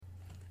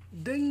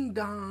Ding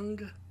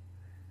dong,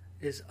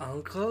 it's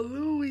Uncle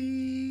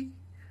Louie.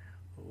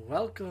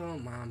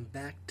 Welcome, I'm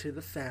back to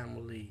the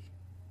family.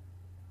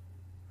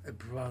 A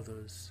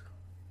brother's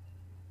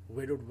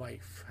widowed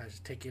wife has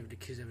to take care of the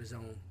kids of his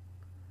own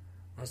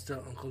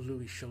until Uncle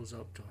Louie shows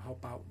up to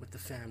help out with the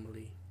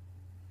family.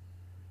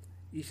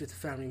 Each of the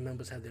family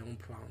members have their own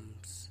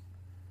problems.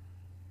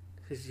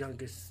 His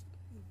youngest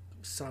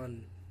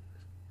son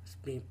is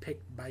being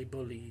picked by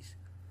bullies,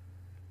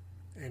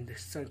 and the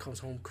son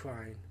comes home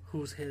crying.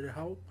 Who's here to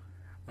help?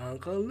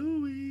 Uncle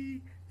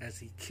Louie, as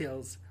he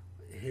kills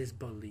his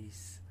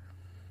bullies.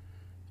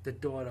 The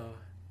daughter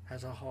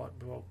has her heart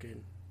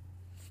broken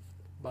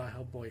by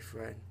her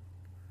boyfriend.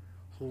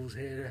 Who's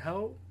here to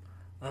help?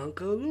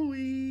 Uncle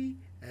Louie,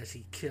 as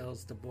he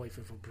kills the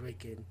boyfriend for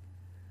breaking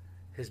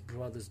his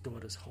brother's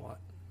daughter's heart.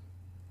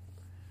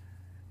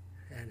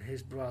 And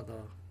his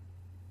brother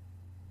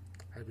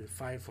has been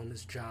fired from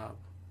his job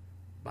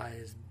by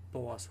his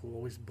boss, who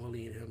always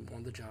bullied him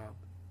on the job.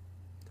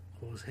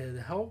 Who's here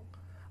to help?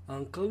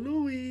 Uncle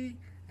Louie,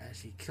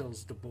 as he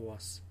kills the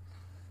boss,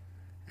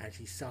 as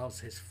he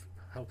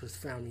helps his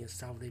family and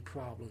solve their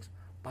problems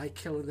by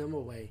killing them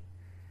away.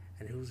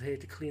 And who's here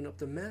to clean up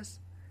the mess?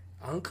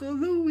 Uncle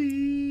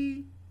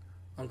Louie.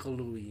 Uncle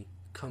Louie,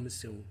 coming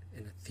soon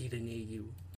in a theater near you.